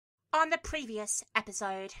on the previous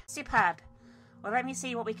episode. Superb. Well, let me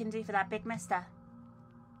see what we can do for that big mister.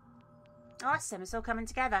 Awesome, it's all coming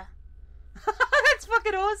together. That's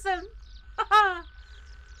fucking awesome.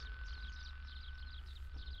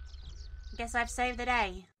 Guess I've saved the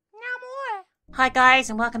day. No more. Hi guys,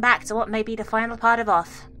 and welcome back to what may be the final part of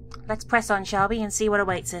Off. Let's press on, shall we, and see what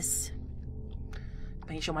awaits us.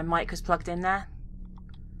 Make sure my mic was plugged in there.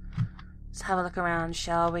 Let's have a look around,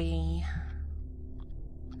 shall we?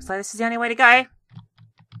 Looks like this is the only way to go.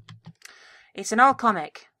 It's an old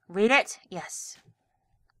comic. Read it? Yes.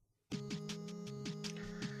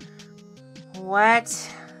 What?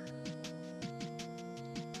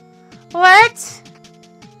 What?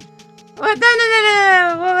 What?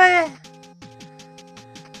 No.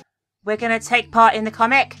 We're gonna take part in the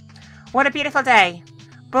comic? What a beautiful day.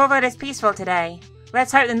 Boulevard is peaceful today.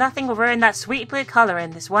 Let's hope that nothing will ruin that sweet blue colour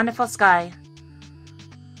in this wonderful sky.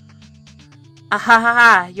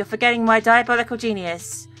 Ahahaha, you're forgetting my diabolical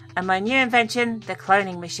genius, and my new invention, the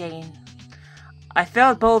cloning machine. I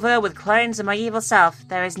filled Boulevard with clones of my evil self.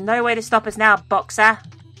 There is no way to stop us now, Boxer.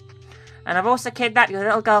 And I've also kidnapped your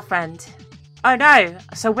little girlfriend. Oh no,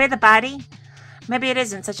 so we're the baddie? Maybe it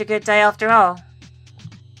isn't such a good day after all.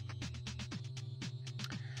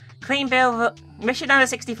 Clean bill... Mission number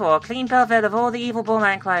 64. Clean Belleville of all the evil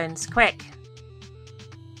Bullman clones. Quick.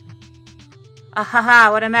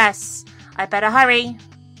 Ahaha, what a mess. I better hurry.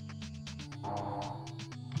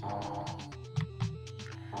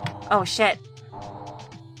 Oh, shit.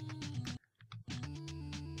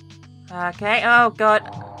 Okay, oh god.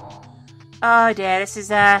 Oh dear, this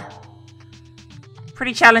is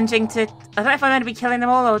pretty challenging to... I don't know if I'm going to be killing them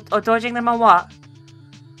all or dodging them or what.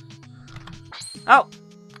 Oh,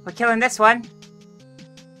 we're killing this one.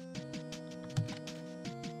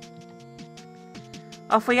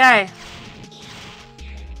 Off we go.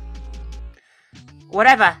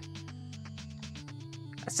 Whatever.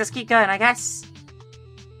 Let's just keep going, I guess.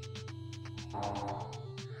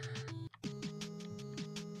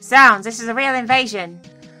 Sounds, this is a real invasion.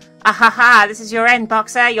 Ahaha, this is your end,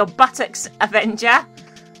 Boxer. Your buttocks avenger.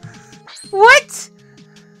 What?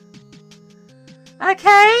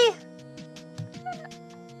 Okay.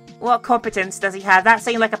 What competence does he have? That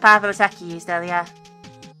seemed like a powerful attack he used earlier.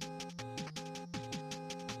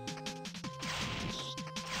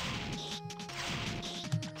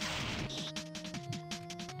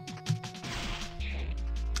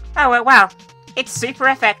 Oh, wow. It's super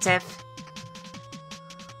effective.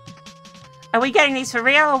 Are we getting these for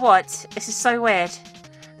real or what? This is so weird.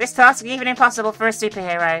 This task is even impossible for a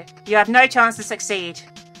superhero. You have no chance to succeed.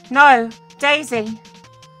 No! Daisy!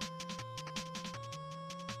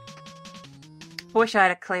 I wish I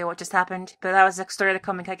had a clue what just happened, but that was the story of the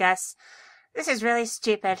comic, I guess. This is really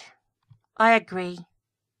stupid. I agree.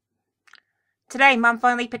 Today, Mum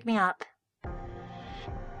finally picked me up.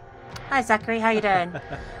 Hi Zachary, how you doing?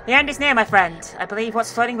 The end is near, my friend. I believe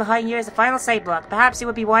what's floating behind you is the final save block. Perhaps it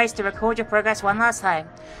would be wise to record your progress one last time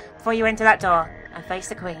before you enter that door and face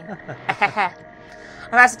the Queen.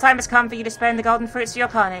 Alas, the time has come for you to spend the golden fruits of your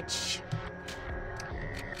carnage.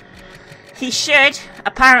 He should,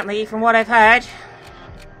 apparently, from what I've heard,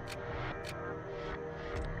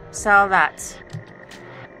 sell that.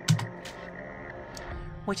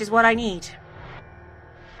 Which is what I need.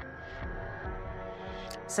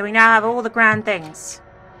 So we now have all the grand things.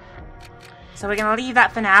 So we're going to leave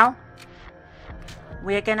that for now.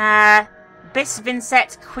 We're going to... Bis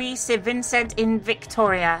Vincet qui se Vincent in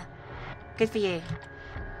Victoria. Good for you.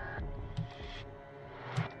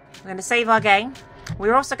 We're going to save our game.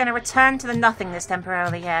 We're also going to return to the nothingness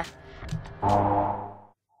temporarily here.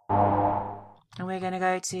 And we're going to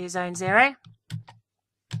go to Zone 0.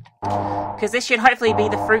 Because this should hopefully be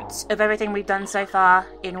the fruits of everything we've done so far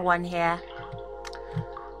in one here.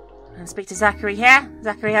 And speak to Zachary here.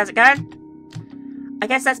 Zachary, how's it going? I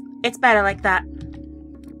guess it's better like that.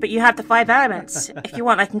 But you have the 5 elements. If you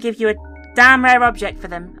want, I can give you a damn rare object for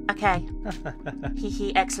them. Okay.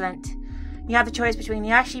 Hee, excellent. You have the choice between the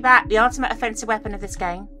Ashi Bat, the ultimate offensive weapon of this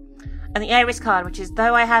game, and the Ares card, which is,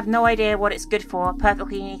 though I have no idea what it's good for,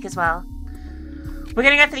 perfectly unique as well. We're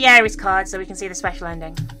going to go for the Ares card so we can see the special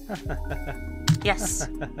ending. Yes.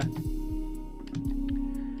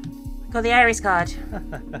 Got the Ares card.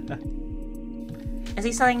 Is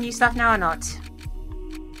he selling new stuff now or not?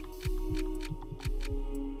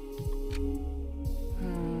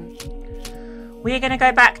 We're going to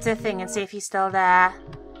go back to the thing and see if he's still there.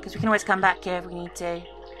 Because we can always come back here if we need to.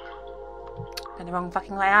 Going the wrong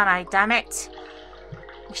fucking way, aren't I? Damn it.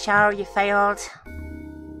 Michelle, you failed.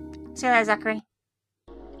 See you there, Zachary.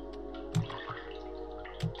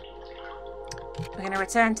 We're going going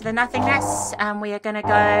to return to the nothingness, and we are going to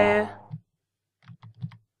go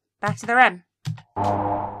back to the room.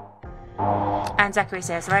 And Zachary's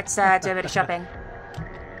here, so let's do a bit of shopping.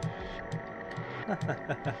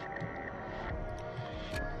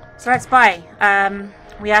 So let's buy.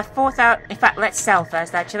 We have 4,000. In fact, let's sell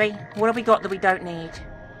first, actually. What have we got that we don't need?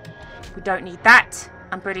 We don't need that.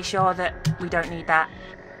 I'm pretty sure that we don't need that.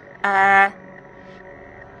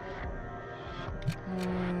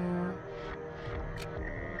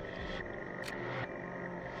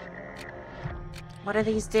 What do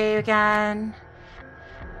these do again?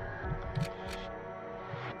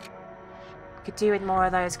 Could do with more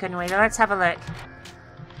of those, couldn't we? Let's have a look.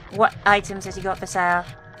 What items has he got for sale?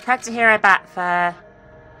 Katsuhiro bat for...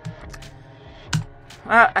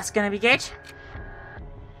 Well, that's going to be good.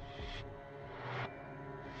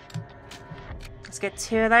 Let's get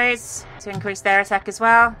 2 of those to increase their attack as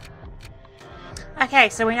well. Okay,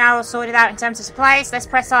 so we're now all sorted out in terms of supplies. Let's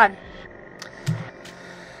press on.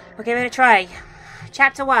 We'll give it a try.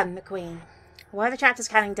 Chapter 1, the Queen. Why are the chapters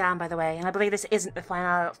counting down, by the way? And I believe this isn't the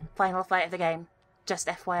final fight of the game. Just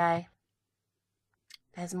FYI.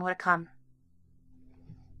 There's more to come.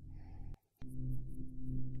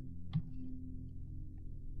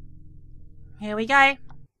 Here we go.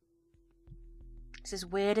 This is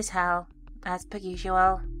weird as hell, as per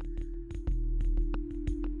usual.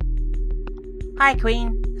 Hi,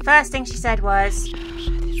 Queen. The first thing she said was,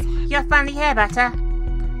 "You're finally here, Bata.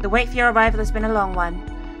 The wait for your arrival has been a long one,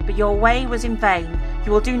 but your way was in vain.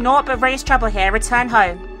 You will do naught but raise trouble here. Return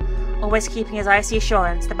home." Always keeping his icy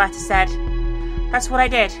assurance, the Bata said, "That's what I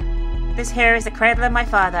did. This here is the cradle of my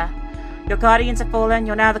father. Your guardians have fallen.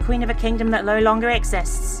 You're now the queen of a kingdom that no longer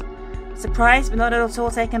exists." Surprised but not at all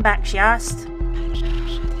taken back, she asked,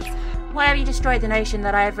 "Why have you destroyed the nation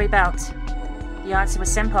that I have rebuilt?" The answer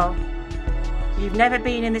was simple. "You've never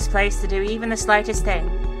been in this place to do even the slightest thing.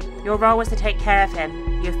 Your role was to take care of him.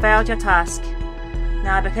 You have failed your task.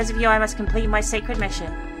 Now, because of you, I must complete my sacred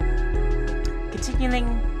mission."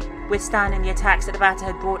 Continuing withstanding the attacks that the Bata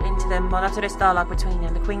had brought into the monotonous dialogue between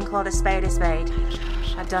them, the Queen called a spade a spade.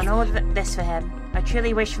 "I've done all this for him. I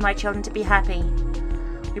truly wish for my children to be happy.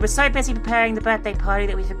 We were so busy preparing the birthday party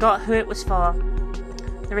that we forgot who it was for."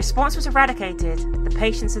 The response was eradicated, the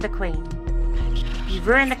patience of the Queen. "You've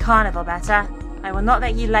ruined the carnival, Bata. I will not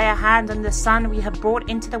let you lay a hand on the son we have brought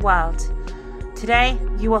into the world. Today,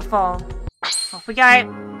 you will fall." Off we go. I've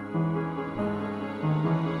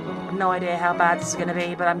no idea how bad this is going to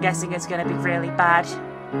be, but I'm guessing it's going to be really bad.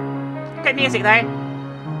 Good music, though.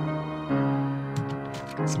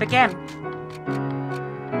 Let's begin.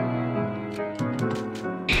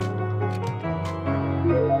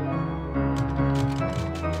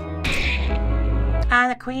 And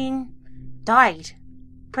the Queen died.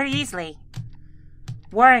 Pretty easily.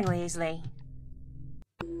 Worryingly easily.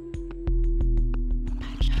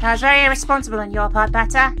 That was very irresponsible on your part,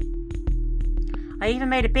 Bata. I even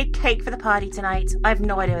made a big cake for the party tonight. I have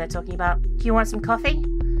no idea what they're talking about. Do you want some coffee?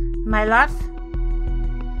 My love?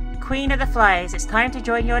 Queen of the Flies, it's time to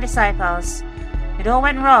join your disciples. It all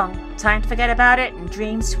went wrong. Time to forget about it and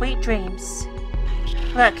dream sweet dreams.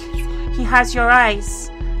 Look, he has your eyes.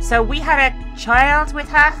 So we had a child with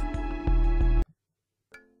her?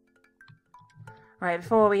 Right,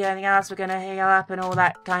 before we do anything else, we're going to heal up and all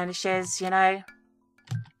that kind of shiz, you know?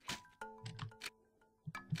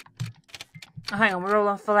 Oh, hang on, we're all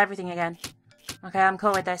on full everything again. Okay, I'm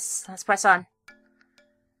cool with this. Let's press on.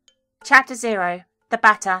 Chapter 0, the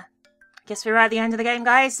Bata. Guess we're at the end of the game,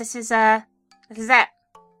 guys. This is it.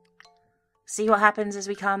 See what happens as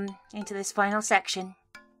we come into this final section.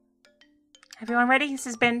 Everyone ready? This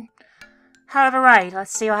has been a hell of a ride.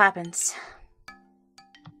 Let's see what happens.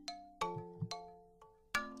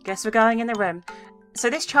 Guess we're going in the room. So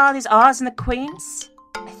this child is ours and the Queen's,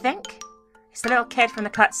 I think. It's the little kid from the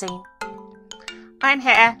cutscene. I'm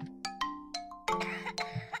here.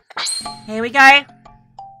 Here we go.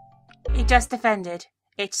 It just defended.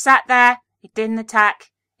 It sat there. It didn't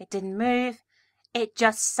attack. It didn't move. It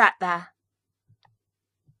just sat there.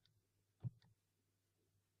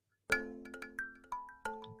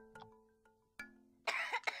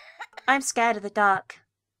 I'm scared of the dark.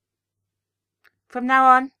 From now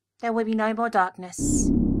on, there will be no more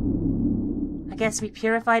darkness. I guess we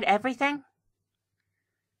purified everything?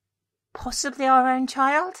 Possibly our own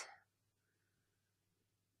child?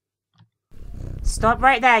 Stop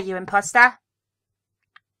right there, you imposter.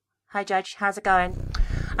 Hi, Judge. How's it going?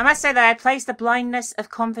 I must say that I place the blindness of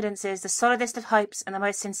confidences, the solidest of hopes, and the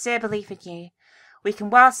most sincere belief in you. We can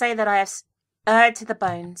well say that I have erred to the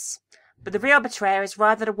bones. But the real betrayer is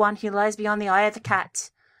rather the one who lies beyond the eye of the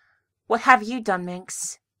cat. What have you done,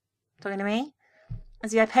 Minx? Talking to me?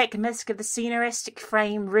 Is the opaque mist of the sceneristic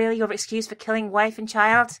frame really your excuse for killing wife and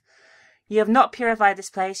child? You have not purified this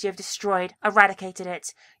place, you have destroyed, eradicated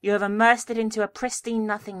it. You have immersed it into a pristine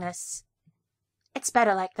nothingness. It's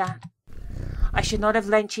better like that. I should not have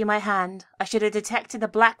lent you my hand. I should have detected the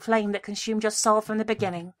black flame that consumed your soul from the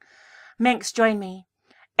beginning. Minx, join me.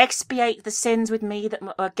 Expiate the sins with me that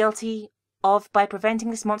are guilty of by preventing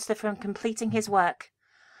this monster from completing his work.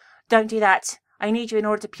 Don't do that. I need you in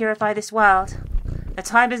order to purify this world. The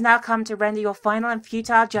time has now come to render your final and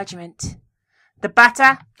futile judgment. The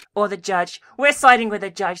batter or the judge? We're siding with the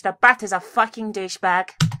judge. The batter's a fucking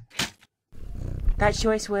douchebag. That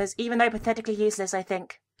choice was, even though pathetically useless, I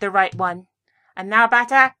think, the right one. And now,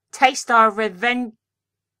 batter, taste our revengeous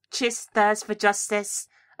thirst for justice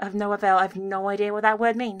of no avail. I have no idea what that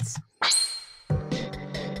word means.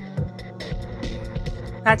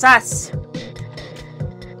 That's us.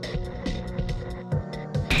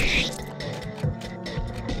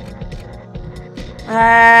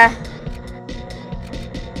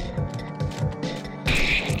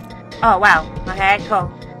 Oh, wow. Okay, cool.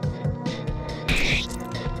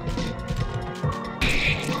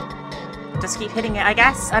 Just keep hitting it, I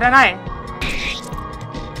guess. I don't know.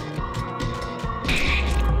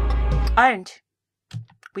 Owned.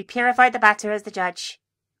 We purified the batter as the judge.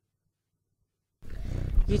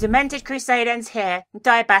 You demented crusade ends here.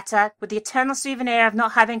 Die, batter, with the eternal souvenir of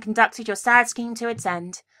not having conducted your sad scheme to its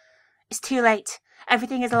end. It's too late.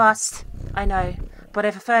 Everything is lost. I know, but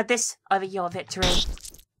I preferred this over your victory.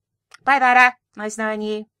 Bye, batter. Nice knowing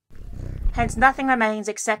you. Hence nothing remains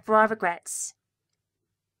except for our regrets.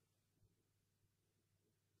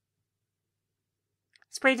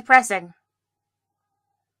 It's pretty depressing.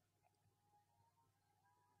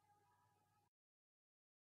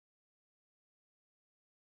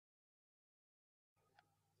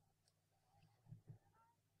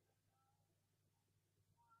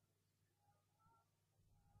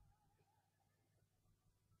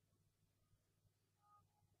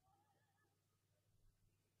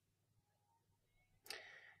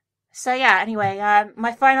 So yeah, anyway,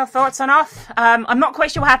 my final thoughts on off. I'm not quite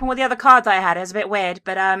sure what happened with the other card that I had. It was a bit weird,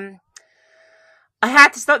 but I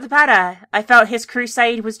had to stop the batter. I felt his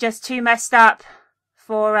crusade was just too messed up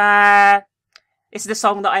for this is the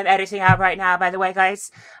song that I'm editing out right now, by the way, guys.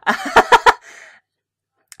 I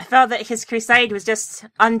felt that his crusade was just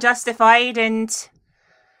unjustified, and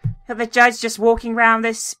the judge just walking around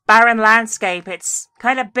this barren landscape. It's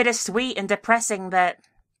kind of bittersweet and depressing, but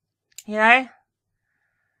you know,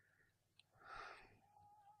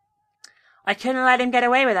 I couldn't let him get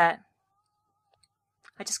away with it.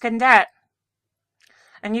 I just couldn't do it.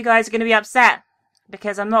 And you guys are going to be upset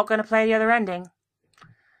because I'm not going to play the other ending.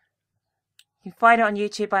 You can find it on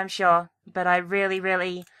YouTube, I'm sure. But I really,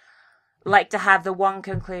 really like to have the one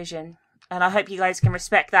conclusion. And I hope you guys can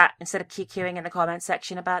respect that instead of QQing in the comment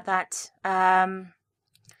section about that. That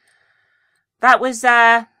was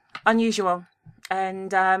unusual.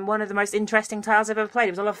 And one of the most interesting titles I've ever played.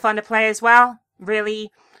 It was a lot of fun to play as well.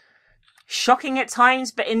 Really shocking at times,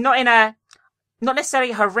 but not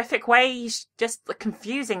necessarily a horrific way, just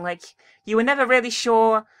confusing. Like, you were never really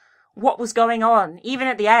sure what was going on, even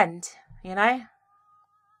at the end, you know?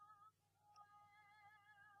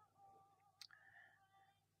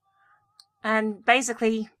 And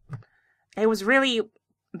basically, it was really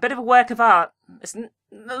a bit of a work of art.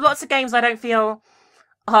 Lots of games I don't feel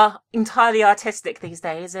are entirely artistic these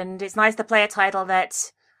days, and it's nice to play a title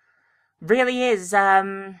that really is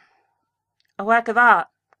a work of art,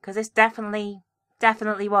 because this definitely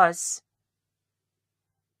was.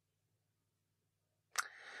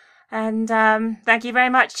 And thank you very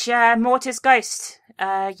much, Mortis Ghost.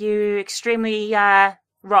 You extremely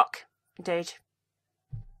rock, dude.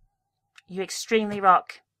 You extremely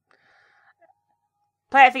rock.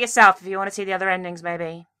 Play it for yourself if you want to see the other endings,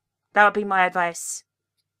 maybe. That would be my advice.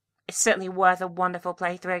 It's certainly worth a wonderful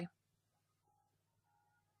playthrough.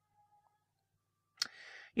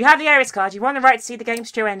 You have the Ares card. You want the right to see the game's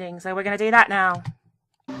true ending, so we're going to do that now.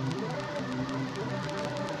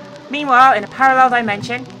 Meanwhile, in a parallel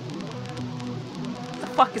dimension... What the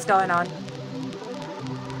fuck is going on?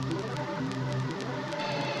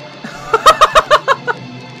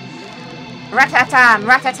 Ratatam,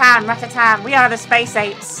 ratatam, ratatam. We are the space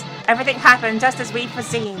apes. Everything happened just as we've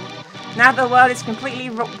foreseen. Now that the world is completely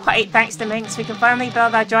white thanks to Minx, we can finally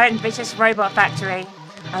build our giant and vicious robot factory.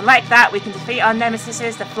 And like that, we can defeat our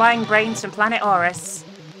nemesises, the flying brains from planet Horus.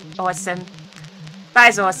 Awesome. That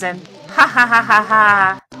is awesome. Ha ha ha ha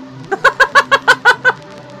ha.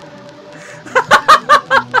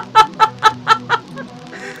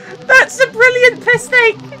 That's a brilliant piss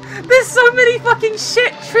take. There's so many fucking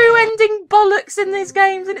shit true ending bollocks in these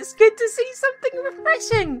games, and it's good to see something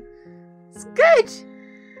refreshing. It's good.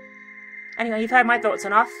 Anyway, you've heard my thoughts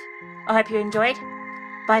on Off. I hope you enjoyed.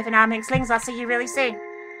 Bye for now, Minxlings. I'll see you really soon.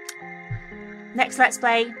 Next Let's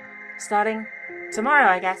Play, starting tomorrow,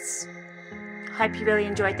 I guess. Hope you really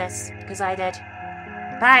enjoyed this, because I did.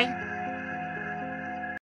 Bye.